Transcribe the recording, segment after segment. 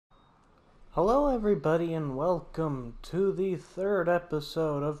Hello everybody and welcome to the third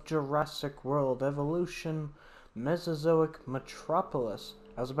episode of Jurassic World Evolution Mesozoic Metropolis.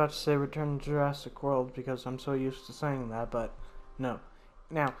 I was about to say Return to Jurassic World because I'm so used to saying that, but no.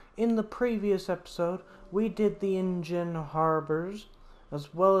 Now, in the previous episode, we did the engine harbors,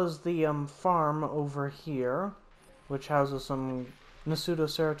 as well as the farm over here, which houses some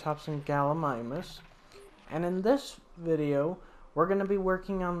Pseudoceratops and Gallimimus. And in this video, we're going to be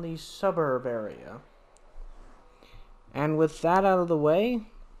working on the suburb area. And with that out of the way,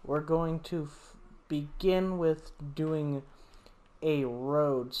 we're going to begin with doing a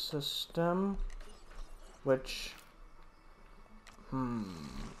road system, which,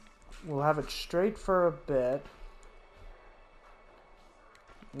 we'll have it straight for a bit.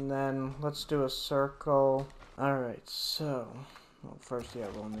 And then let's do a circle. Alright, so, well, first,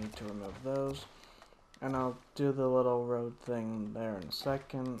 we'll need to remove those. And I'll do the little road thing there in a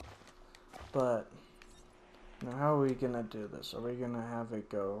second. But, now how are we going to do this? Are we going to have it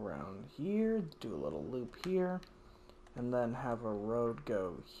go around here, do a little loop here, and then have a road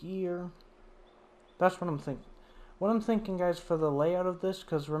go here? That's what I'm thinking. What I'm thinking, guys, for the layout of this,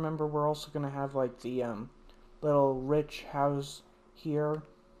 because remember, we're also going to have, like, the little rich house here.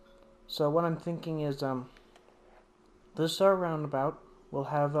 So what I'm thinking is, this our roundabout will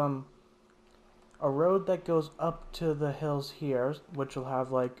have, a road that goes up to the hills here, which will have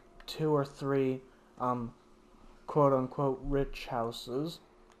like 2 or 3 quote-unquote rich houses.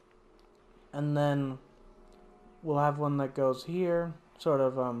 And then we'll have one that goes here, sort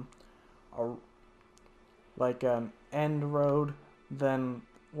of like an end road, then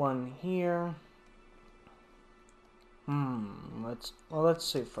one here. Let's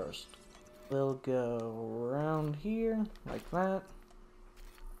see first. We'll go around here like that.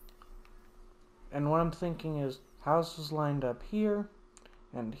 And what I'm thinking is houses lined up here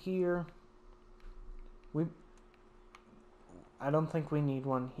and here. I don't think we need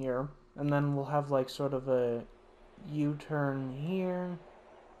one here. And then we'll have like sort of a U-turn here.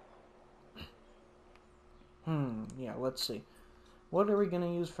 Yeah, let's see. What are we going to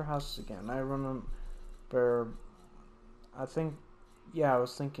use for houses again? I remember, I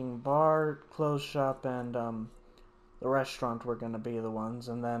was thinking bar, clothes shop, and the restaurant were going to be the ones.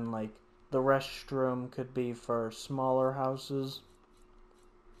 And then like the restroom could be for smaller houses.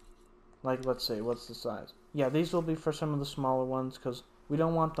 Like, let's see, what's the size? Yeah, these will be for some of the smaller ones, because we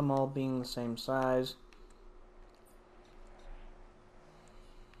don't want them all being the same size.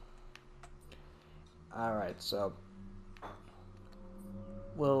 Alright, so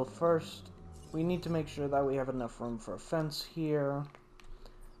we need to make sure that we have enough room for a fence here.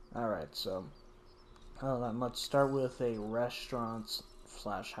 Alright, so let's start with a restaurant /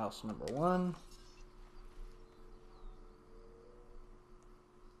 house number 1.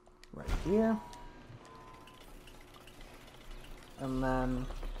 Right here. And then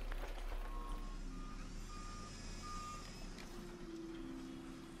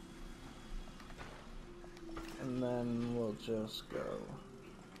we'll just go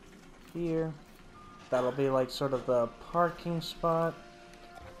here. That'll be like sort of the parking spot.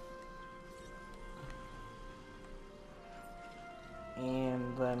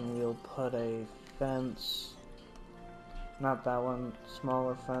 And then we'll put a fence, not that one,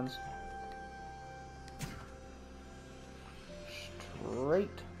 smaller fence, straight,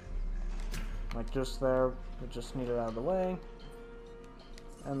 like just there. We just need it out of the way.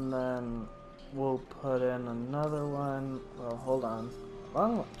 And then we'll put in another one. Well, hold on.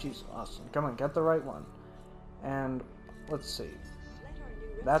 Wrong one. Jeez, Austin. Come on, get the right one. And let's see.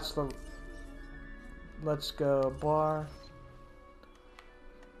 Let's go bar.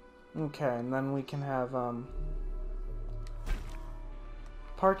 Okay, and then we can have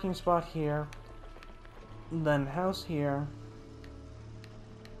parking spot here, then house here,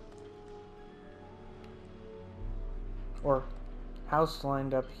 or house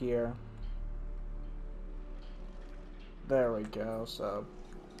lined up here. There we go, so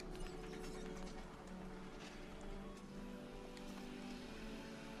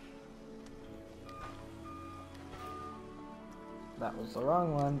that was the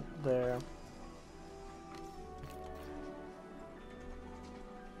wrong one there.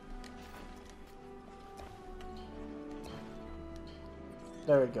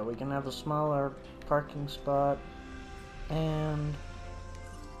 There we go. We can have a smaller parking spot, and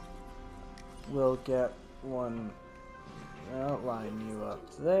we'll get one. I'll line you up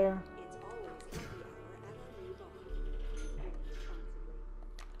there.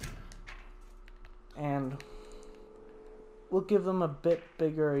 And we'll give them a bit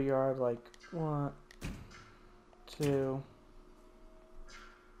bigger yard, like 1, 2,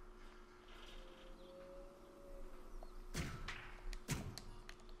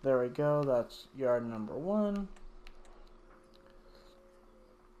 go. That's yard number 1.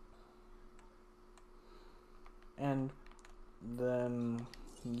 And then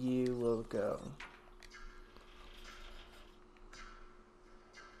you will go.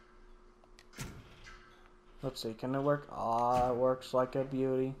 Let's see, can it work? Ah, it works like a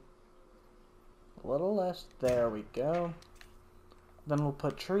beauty. A little less. There we go. Then we'll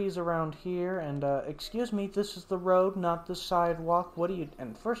put trees around here, and, excuse me, this is the road, not the sidewalk. What do you...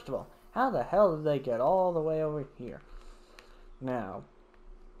 And first of all, how the hell did they get all the way over here? Now,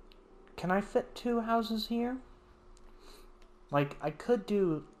 can I fit 2 houses here? Like, I could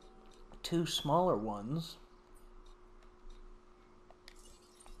do 2 smaller ones.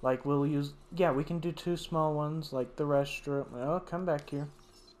 Like, we'll use... Yeah, we can do 2 small ones, like the restroom. Oh, come back here.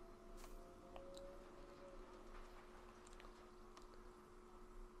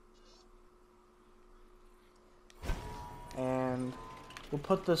 And we'll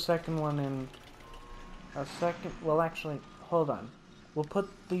put the second one in a second. Well, actually, hold on. We'll put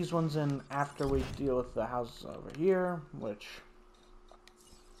these ones in after we deal with the houses over here, which...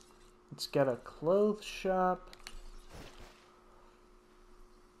 Let's get a clothes shop.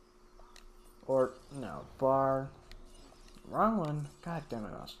 Or, no, bar. Wrong one. God damn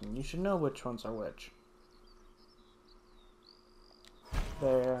it, Austin. You should know which ones are which.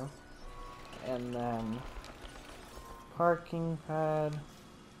 There. And then... Parking pad.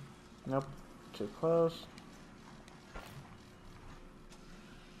 Nope, too close.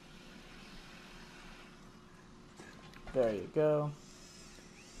 There you go.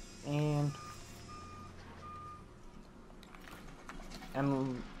 And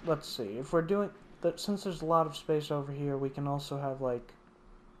let's see, if we're doing that, since there's a lot of space over here, we can also have, like,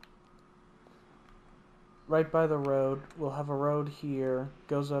 right by the road, we'll have a road here,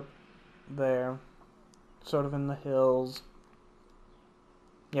 goes up there, sort of in the hills.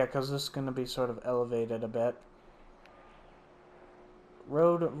 Yeah, because this is going to be sort of elevated a bit.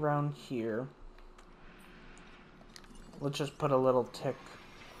 Road around here. Let's just put a little tick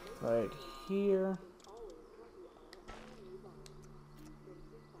right here.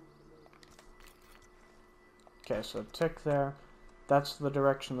 Okay, so tick there. That's the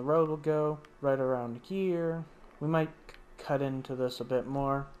direction the road will go. Right around here. We might cut into this a bit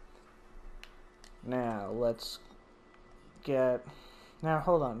more. Now, let's get... Now,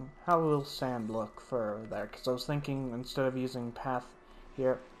 hold on. How will sand look for there? Because I was thinking, instead of using path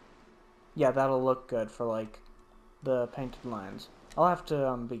here... Yeah, that'll look good for, like, the painted lines. I'll have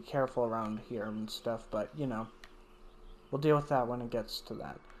to be careful around here and stuff, but, you know, we'll deal with that when it gets to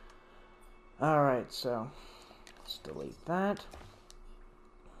that. Alright, so, let's delete that.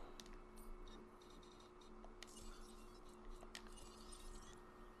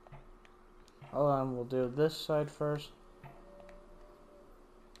 Hold on, we'll do this side first.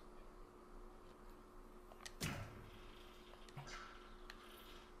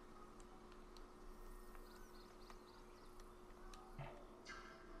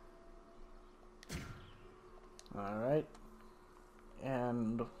 Alright,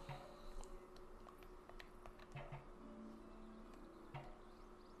 and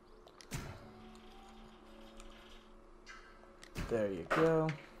there you go.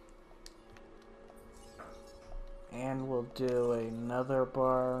 And we'll do another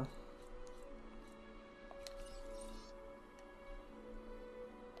bar.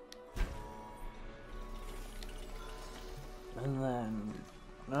 And then,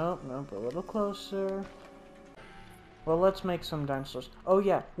 nope, a little closer. Well, let's make some dinosaurs. Oh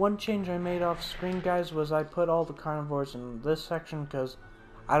yeah, one change I made off screen, guys, was I put all the carnivores in this section because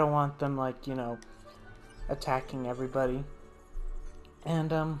I don't want them, like, you know, attacking everybody.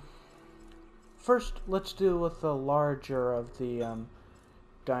 And, first, let's do with the larger of the,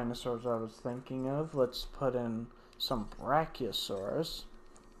 dinosaurs I was thinking of. Let's put in some Brachiosaurus,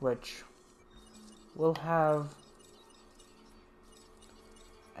 which we'll have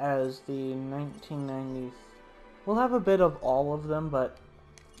as the 1990s. We'll have a bit of all of them, but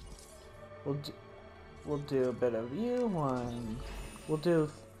we'll do a bit of you one. We'll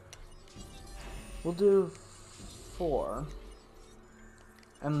do 4,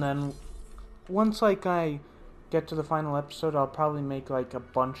 and then once, like, I get to the final episode, I'll probably make, like, a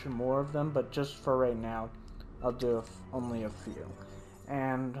bunch more of them, but just for right now, I'll do only a few.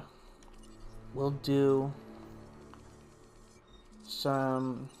 And we'll do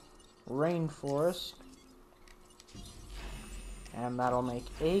some rainforest. And that'll make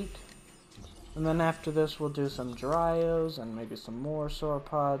 8. And then after this, we'll do some Dryos and maybe some more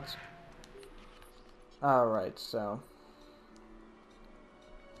sauropods. Alright, so.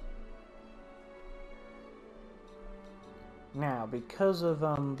 Now, because of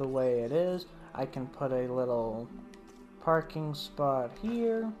the way it is, I can put a little parking spot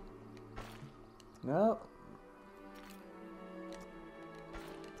here. Nope.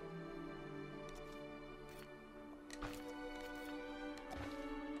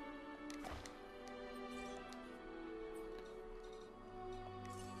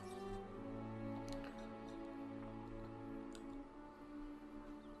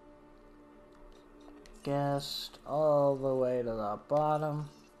 Guest all the way to the bottom.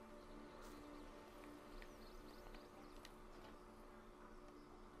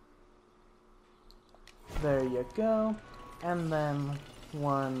 There you go. And then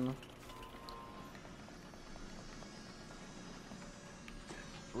one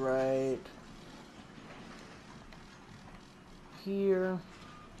right here.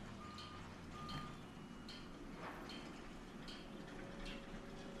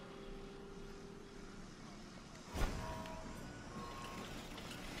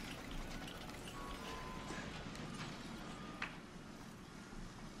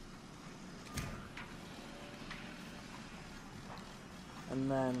 And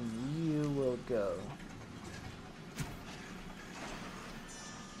then you will go.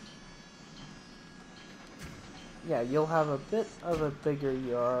 Yeah, you'll have a bit of a bigger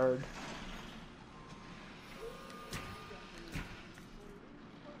yard.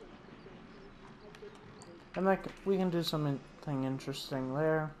 And that, we can do something interesting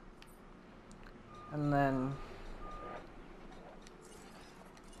there. And then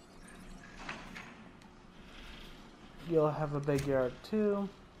you'll have a big yard too,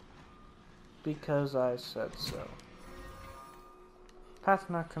 because I said so. Path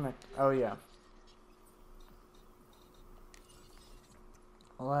not connect. Oh yeah.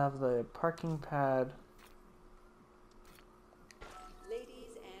 I'll have the parking pad.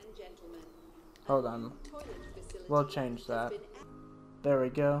 Ladies and gentlemen. Hold on. We'll change that. There we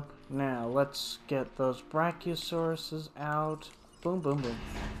go. Now let's get those brachiosauruses out. Boom, boom, boom.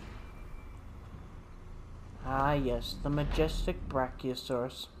 Ah yes, the majestic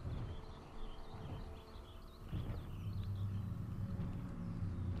brachiosaurus.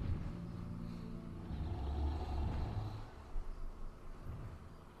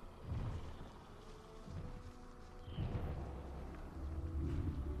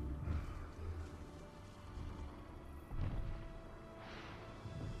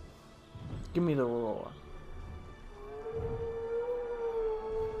 Give me the roar.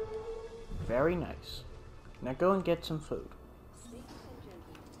 Very nice. Now go and get some food.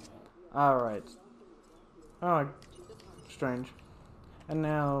 Alright. Oh, strange. And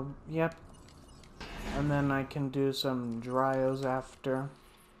now, yep. And then I can do some dryos after.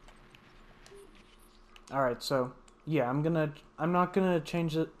 Alright, so, yeah, I'm not gonna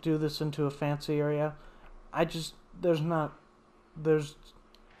do this into a fancy area. There's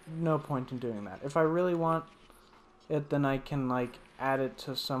no point in doing that. If I really want it, then I can, like, add it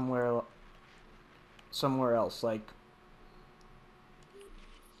to somewhere else, like,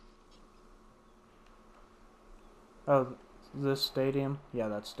 oh, this stadium? Yeah,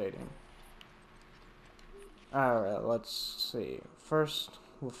 that stadium. Alright, let's see. First,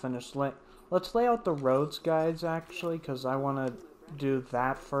 we'll finish let's lay out the roads, guys, actually, because I want to do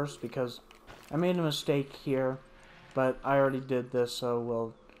that first, because I made a mistake here, but I already did this, so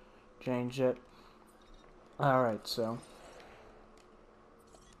we'll change it. Alright, so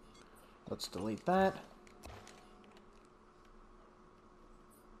let's delete that.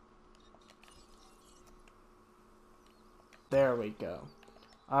 There we go.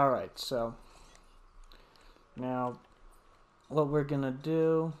 Alright, so now what we're gonna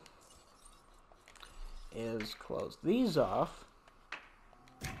do is close these off.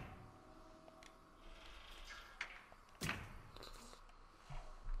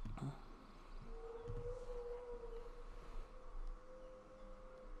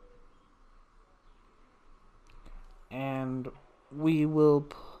 And we will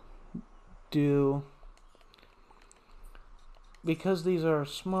do, because these are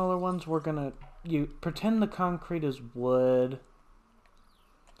smaller ones, we're gonna pretend the concrete is wood,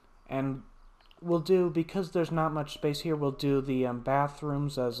 and we'll do, because there's not much space here, we'll do the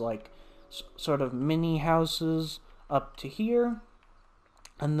bathrooms as like sort of mini houses up to here,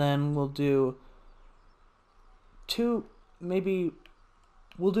 and then we'll do we'll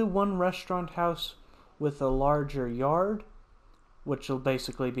do one restaurant house with a larger yard, which will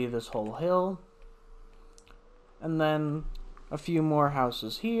basically be this whole hill, and then a few more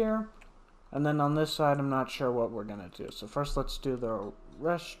houses here, and then on this side I'm not sure what we're gonna do. So first let's do the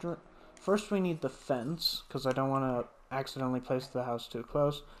restaurant. First we need the fence, because I don't want to accidentally place the house too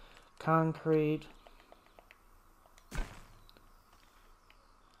close. Concrete.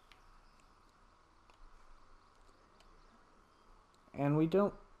 And we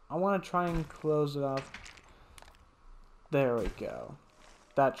don't... I want to try and close it off. There we go.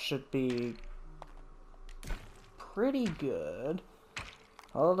 That should be pretty good.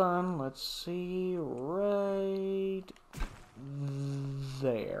 Hold on, let's see. Right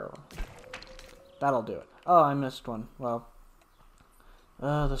there. That'll do it. Oh, I missed one. Well,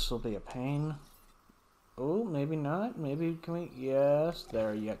 this will be a pain. Oh, maybe not. Maybe can we... Yes,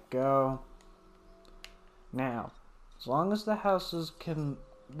 there you go. Now, as long as the houses can...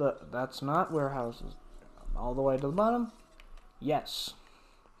 That's not warehouses. All the way to the bottom? Yes.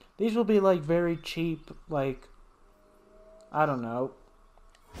 These will be, like, very cheap, like... I don't know.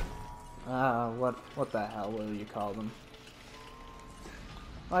 What the hell will you call them?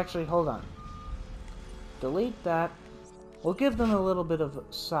 Actually, hold on. Delete that. We'll give them a little bit of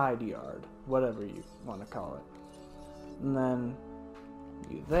side yard, whatever you want to call it. And then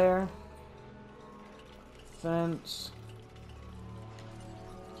you there. Fence.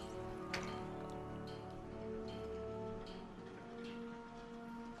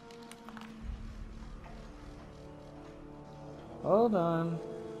 Hold on.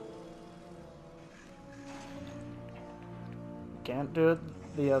 Can't do it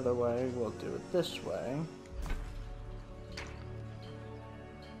the other way. We'll do it this way.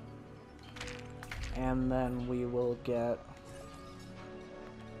 And then we will get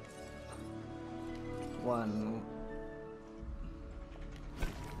one.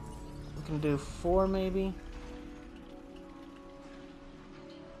 We can do 4 maybe?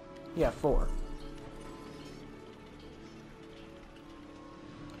 Yeah, 4.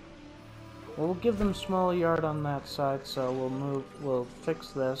 We'll give them small yard on that side, so we'll fix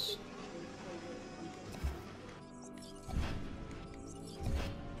this.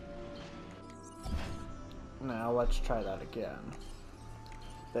 Now let's try that again.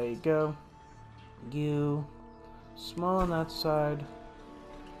 There you go. You small on that side.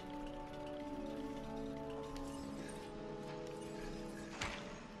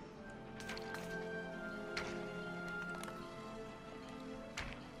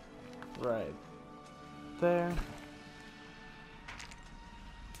 Right there.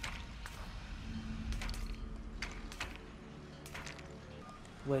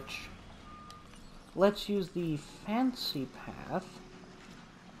 Which, let's use the fancy path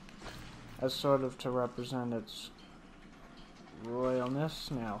as sort of to represent its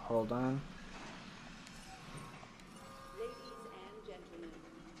royalness. Now, hold on. Ladies and gentlemen,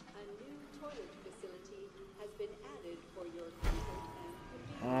 a new toilet facility has been added for your comfort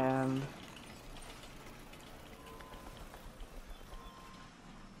and convenience.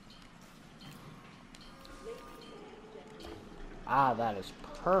 And that is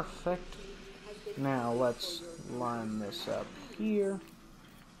perfect. Now let's line this up here.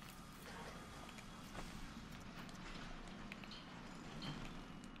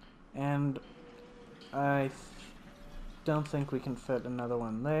 And I don't think we can fit another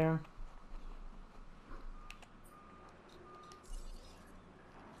one there.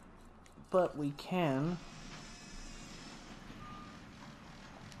 But we can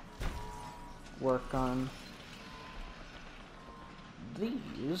work on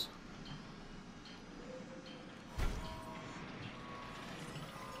these.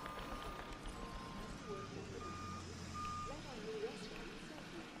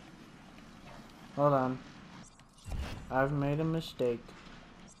 Hold on. I've made a mistake.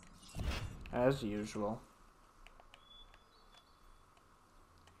 As usual.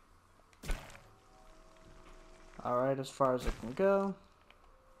 Alright, as far as it can go.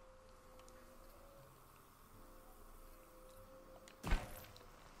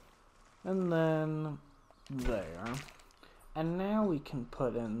 And then there. And now we can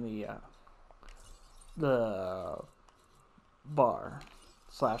put in the bar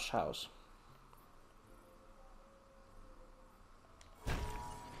 / house.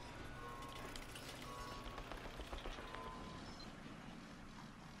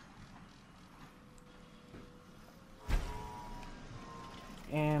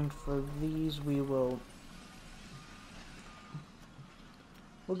 And for these we'll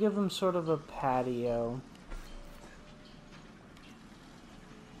give them sort of a patio.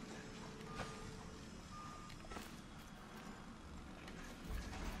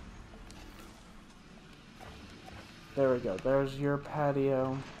 There we go. There's your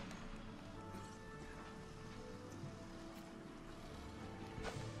patio.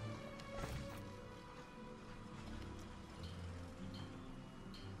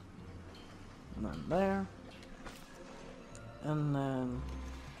 And then there. And then...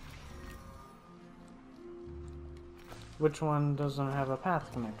 which one doesn't have a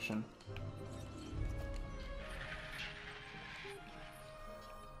path connection?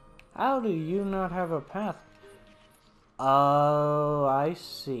 How do you not have a path? Oh, I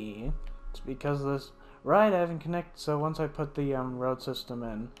see. It's because this... Right, I haven't connected, so once I put the road system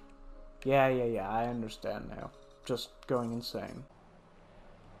in... Yeah, I understand now. Just going insane.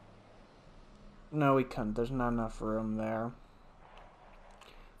 No, we couldn't. There's not enough room there.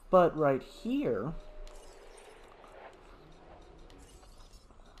 But right here...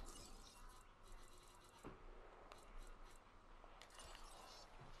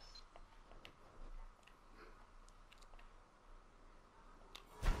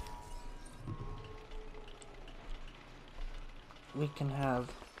 we can have...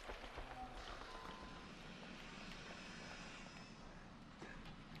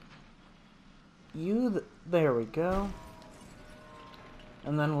 there we go.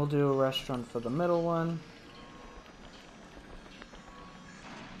 And then we'll do a restaurant for the middle one.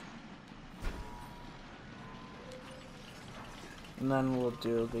 And then we'll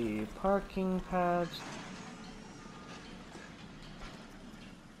do the parking pads.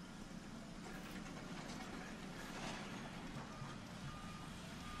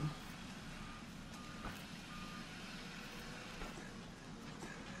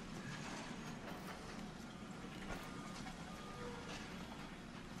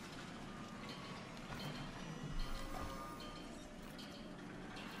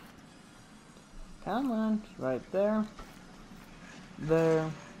 Come on, right there. There.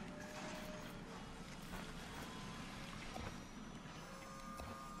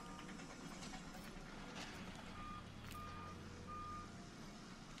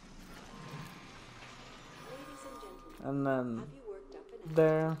 And then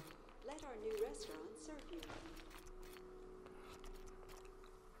there. Let our new restaurant serve you.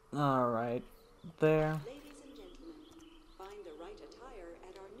 Alright, there. Ladies and gentlemen, find the right attire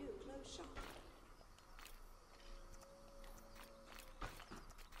at our new clothes shop.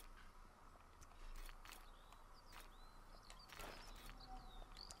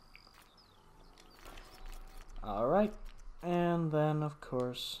 Alright, and then of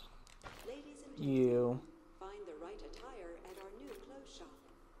course, Ladies and you. find the right attire at our new clothes shop.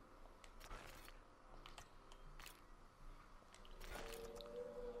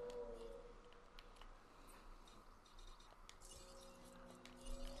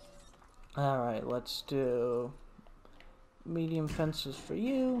 Alright, let's do medium fences for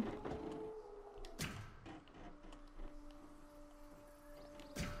you.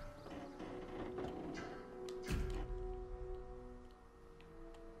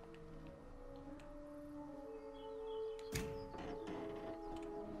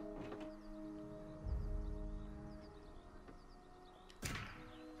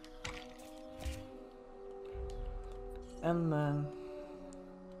 And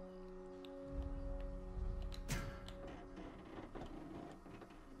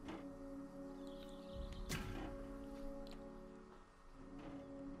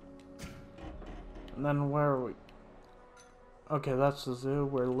then where are we? Okay, that's the zoo.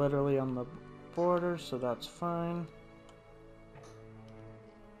 We're literally on the border, so that's fine.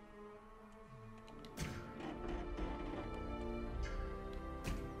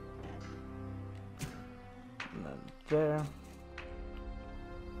 And then there.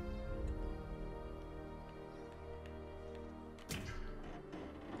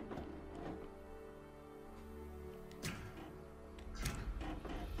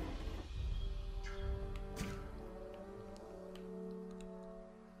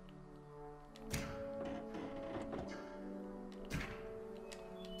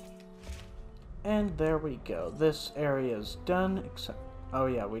 And there we go. This area is done, except... oh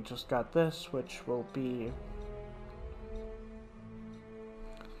yeah, we just got this, which will be...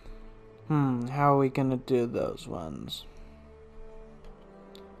 how are we gonna do those ones?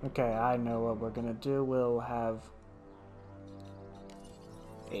 Okay, I know what we're gonna do. We'll have...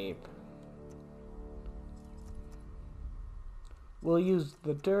 ape. We'll use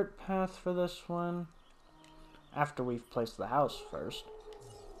the dirt path for this one, after we've placed the house first.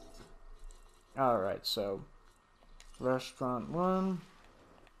 Alright, so restaurant 1.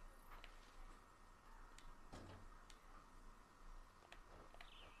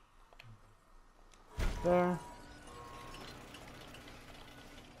 There.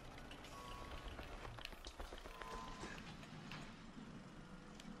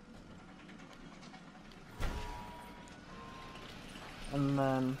 And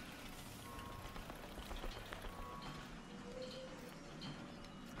then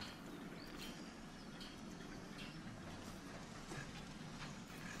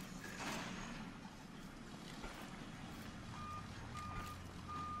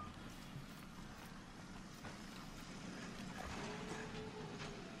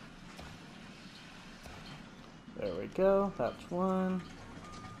go. That's one.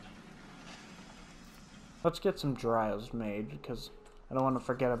 Let's get some dryos made, because I don't want to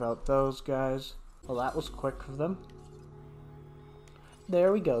forget about those guys. Well, that was quick for them.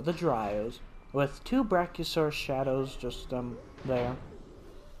 There we go, the dryos. With 2 Brachiosaurus shadows just, there.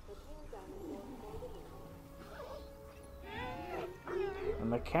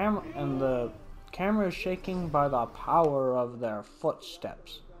 And the camera is shaking by the power of their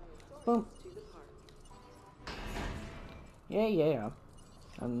footsteps. Boom. Yeah.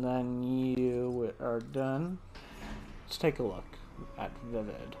 And then you are done. Let's take a look at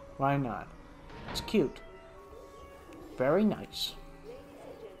Vivid. Why not? It's cute. Very nice.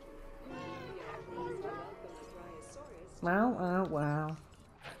 Wow.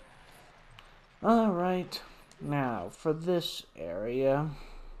 Alright. Now, for this area...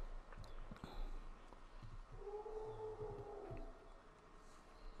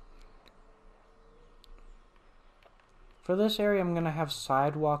 For this area, I'm going to have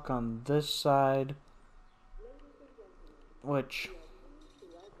sidewalk on this side, which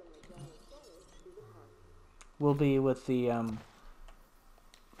will be with the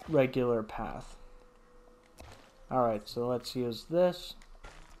regular path. Alright, so let's use this.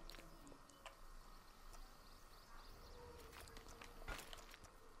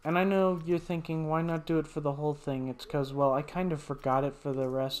 And I know you're thinking, why not do it for the whole thing? It's because, well, I kind of forgot it for the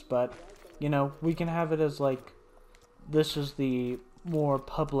rest, but, you know, we can have it as, like, this is the more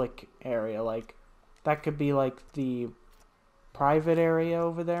public area. Like, that could be, like, the private area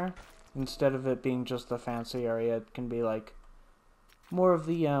over there. Instead of it being just the fancy area, it can be, like, more of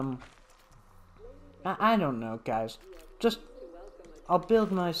the, I don't know, guys. Just, I'll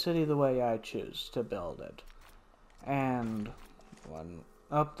build my city the way I choose to build it. And,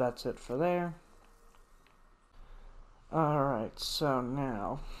 that's it for there. Alright, so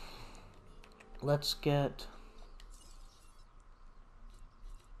now, let's get...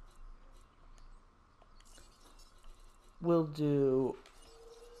 We'll do...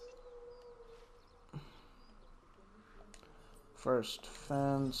 First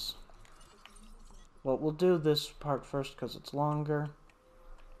fence. Well, we'll do this part first because it's longer.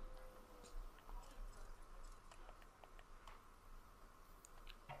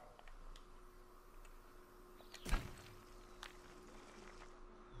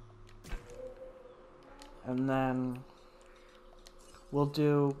 And then we'll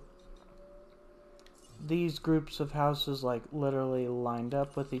do these groups of houses like literally lined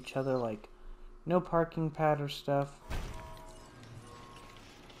up with each other, like no parking pad or stuff.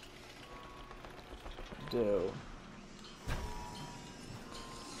 Do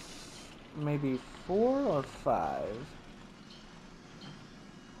maybe 4 or 5.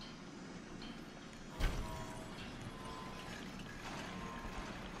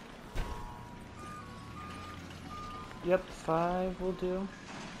 Yep, 5 will do.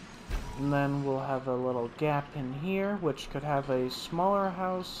 And then we'll have a little gap in here, which could have a smaller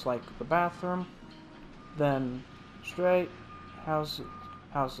house, like the bathroom. Then straight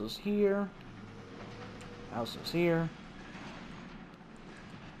houses here, houses here.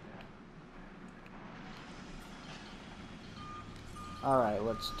 Alright,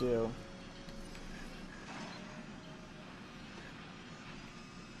 let's do...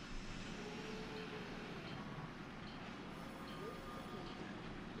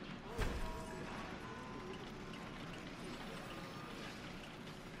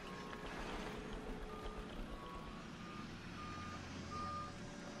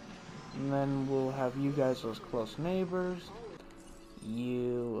 And then we'll have you guys as close neighbors.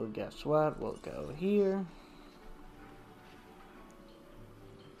 You, guess what, we'll go here.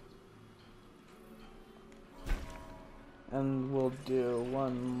 And we'll do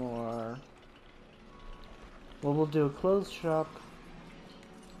one more. Well, we'll do a clothes shop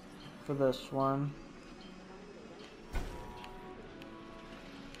for this one.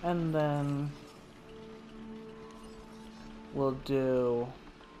 And then we'll do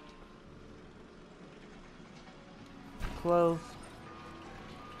clothes.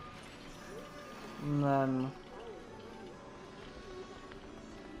 And then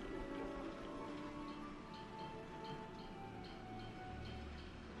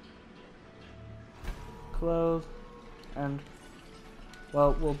clothes. And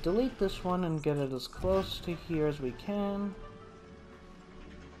well, we'll delete this one and get it as close to here as we can.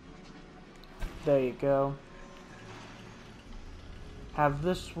 There you go. Have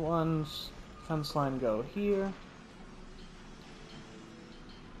this one's fence line go here.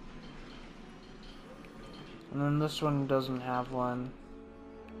 And then this one doesn't have one.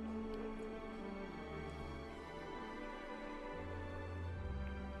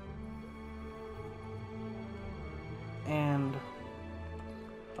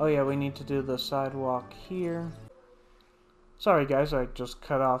 Oh yeah, we need to do the sidewalk here. Sorry guys, I just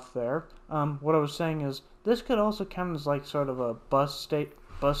cut off there. What I was saying is, this could also count as like sort of a bus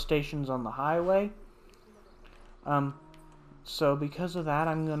stations on the highway. So because of that,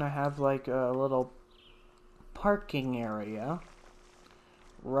 I'm gonna have like a little parking area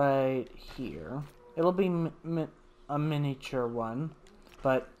right here. It'll be a miniature one,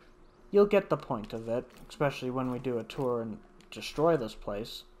 but you'll get the point of it, especially when we do a tour and destroy this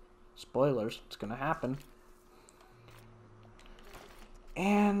place. Spoilers, it's gonna happen.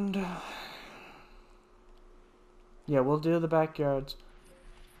 And yeah, we'll do the backyards.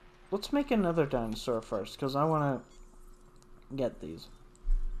 Let's make another dinosaur first, because I want to get these.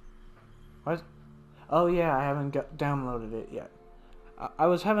 What? Oh yeah, I haven't downloaded it yet. I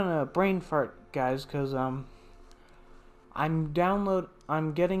was having a brain fart, guys, because I'm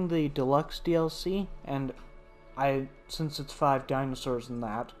getting the deluxe DLC, and since it's 5 dinosaurs in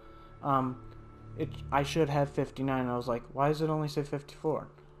that, I should have 59. I was like, why does it only say 54?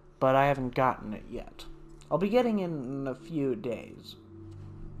 But I haven't gotten it yet. I'll be getting it in a few days.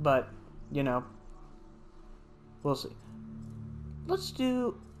 But, you know, we'll see. Let's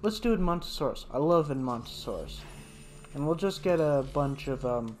do Edmontosaurus. I love Edmontosaurus. And we'll just get a bunch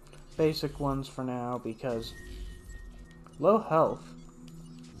of basic ones for now because low health.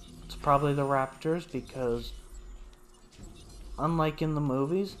 It's probably the raptors because unlike in the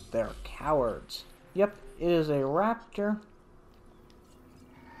movies, they're cowards. Yep, it is a raptor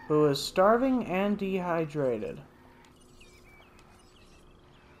who is starving and dehydrated.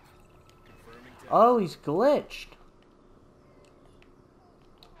 Oh, he's glitched.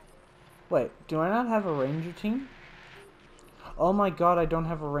 Wait, do I not have a ranger team? Oh my god, I don't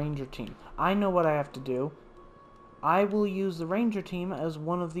have a ranger team. I know what I have to do. I will use the ranger team as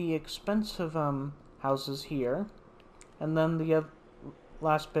one of the expensive houses here. And then the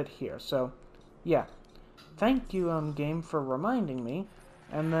last bit here. So, yeah. Thank you, game, for reminding me.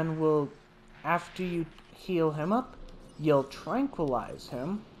 And then we'll, after you heal him up, you'll tranquilize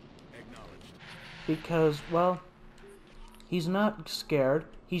him. Because, well, he's not scared.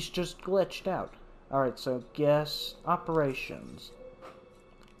 He's just glitched out. Alright, so guess operations.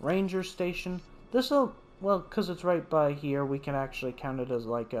 Ranger station. This'll, well, because it's right by here, we can actually count it as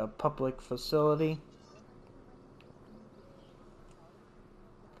like a public facility.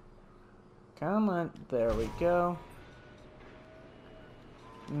 Come on, there we go.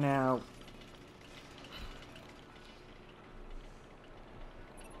 Now,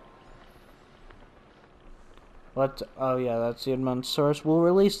 what? Oh yeah, that's the Edmontosaurus. We'll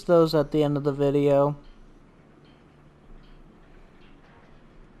release those at the end of the video.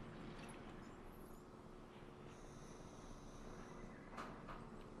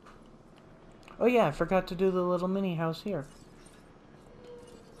 Oh yeah, I forgot to do the little mini house here.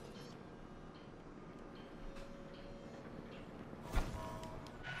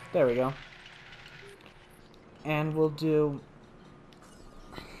 There we go. And we'll do...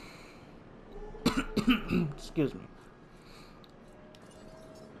 Excuse me.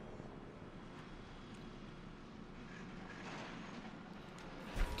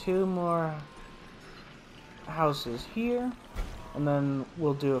 Two more houses here. And then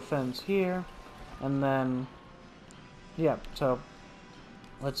we'll do a fence here. And then... yeah, so...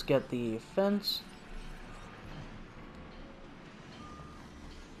 let's get the fence.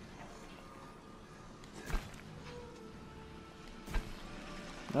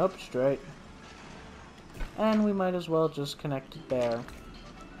 Nope, straight. And we might as well just connect it there.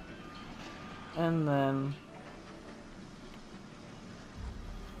 And then...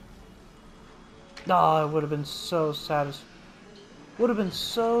 oh, it would have been so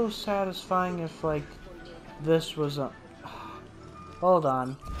satisfying if, like, this was a... hold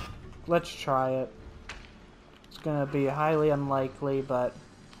on. Let's try it. It's gonna be highly unlikely, but...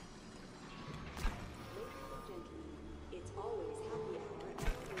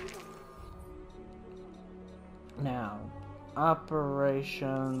 now,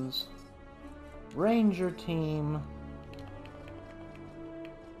 operations, ranger team,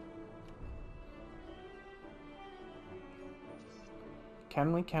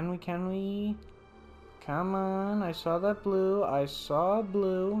 can we, come on, I saw that blue, I saw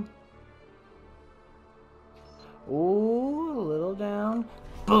blue, ooh, a little down,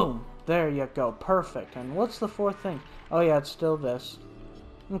 boom, there you go, perfect. And what's the fourth thing? Oh yeah, it's still this.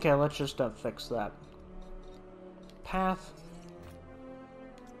 Okay, let's just fix that. Path.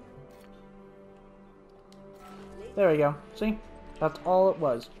 There we go. See? That's all it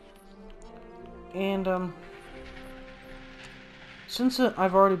was. And, since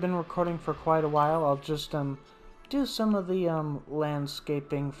I've already been recording for quite a while, I'll just, do some of the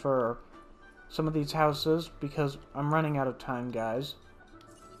landscaping for some of these houses because I'm running out of time, guys.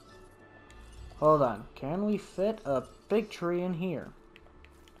 Hold on. Can we fit a big tree in here?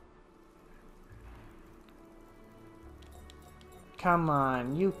 Come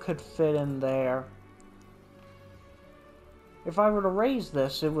on, you could fit in there. If I were to raise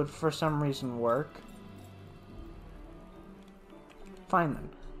this, it would for some reason work. Fine then.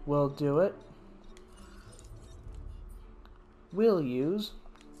 We'll do it. We'll use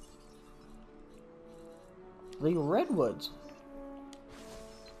the redwoods.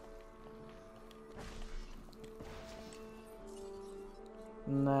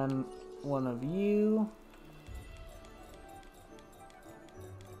 And then one of you.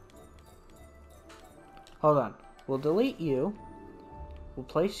 Hold on. We'll delete you. We'll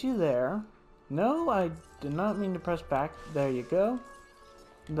place you there. No, I did not mean to press back. There you go.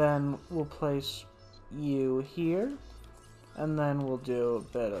 Then we'll place you here. And then we'll do a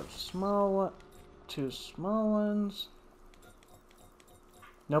bit of two small ones.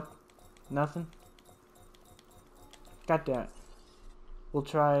 Nope. Nothing. God damn it. We'll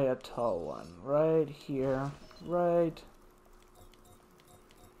try a tall one. Right here. Right.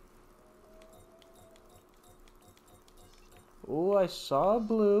 Oh, I saw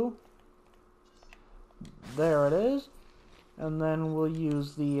blue. There it is. And then we'll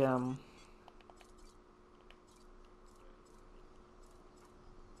use the,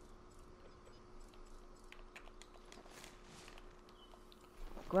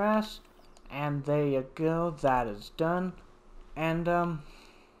 grass. And there you go. That is done. And,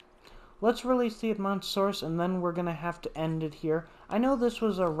 let's release the Edmontosaurus, and then we're gonna have to end it here. I know this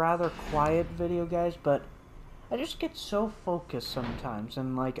was a rather quiet video, guys, but I just get so focused sometimes,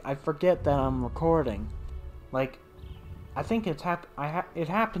 and, like, I forget that I'm recording. Like, I think it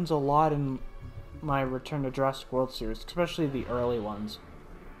happens a lot in my Return to Jurassic World series, especially the early ones.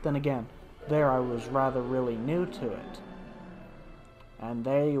 Then again, there I was rather really new to it. And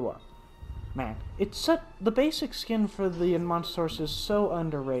there you are. Man, the basic skin for the Edmontosaurus is so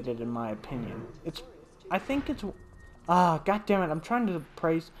underrated in my opinion. God damn it, I'm trying to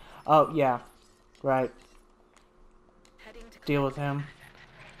praise. Oh, yeah. Right. Deal with him.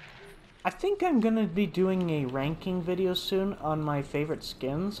 I think I'm gonna be doing a ranking video soon on my favorite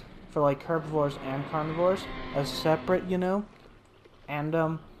skins for like herbivores and carnivores as separate, you know.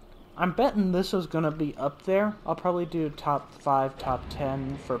 And I'm betting this is gonna be up there. I'll probably do top 5, top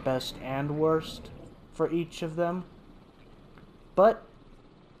 10 for best and worst for each of them. But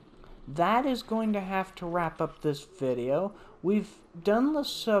that is going to have to wrap up this video. We've done the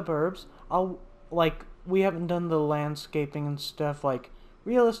suburbs. We haven't done the landscaping and stuff. Like,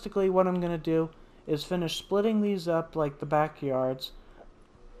 realistically, what I'm gonna do is finish splitting these up like the backyards.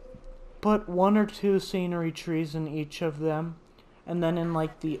 Put 1 or 2 scenery trees in each of them. And then in,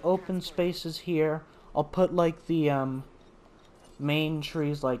 like, the open spaces here, I'll put, like, the, main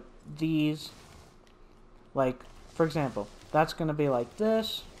trees, like, these. Like, for example, that's gonna be like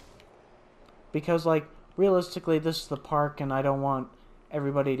this. Because, like, realistically, this is the park, and I don't want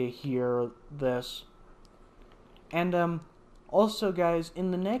everybody to hear this. And, also, guys,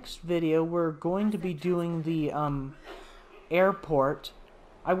 in the next video, we're going to be doing the, airport.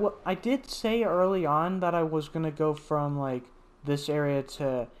 I did say early on that I was gonna go from, like, this area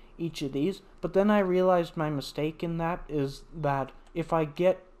to each of these, but then I realized my mistake in that is that if I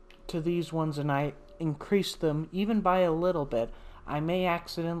get to these ones and I increase them even by a little bit, I may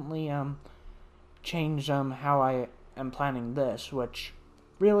accidentally change how I am planning this, which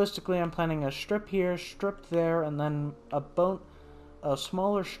realistically I'm planning a strip here, strip there, and then a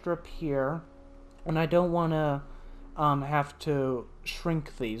smaller strip here, and I don't want to have to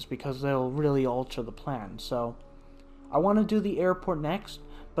shrink these because they'll really alter the plan. So I want to do the airport next,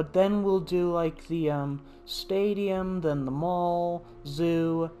 but then we'll do like the stadium, then the mall,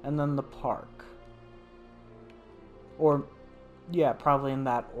 zoo, and then the park. Or, yeah, probably in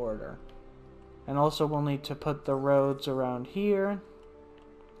that order. And also we'll need to put the roads around here,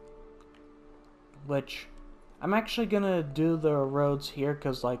 which I'm actually gonna do the roads here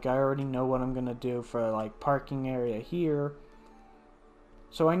because, like, I already know what I'm gonna do for, like, parking area here.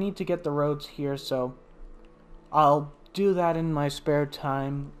 So I need to get the roads here, so I'll do that in my spare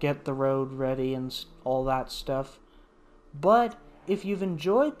time, get the road ready and all that stuff. But if you've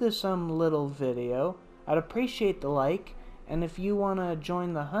enjoyed this little video, I'd appreciate the like, and if you want to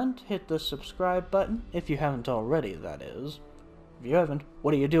join the hunt, hit the subscribe button, if you haven't already, that is. If you haven't,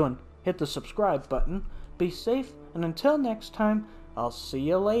 what are you doing? Hit the subscribe button. Be safe, and until next time, I'll see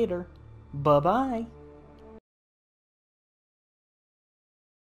you later. Bye-bye.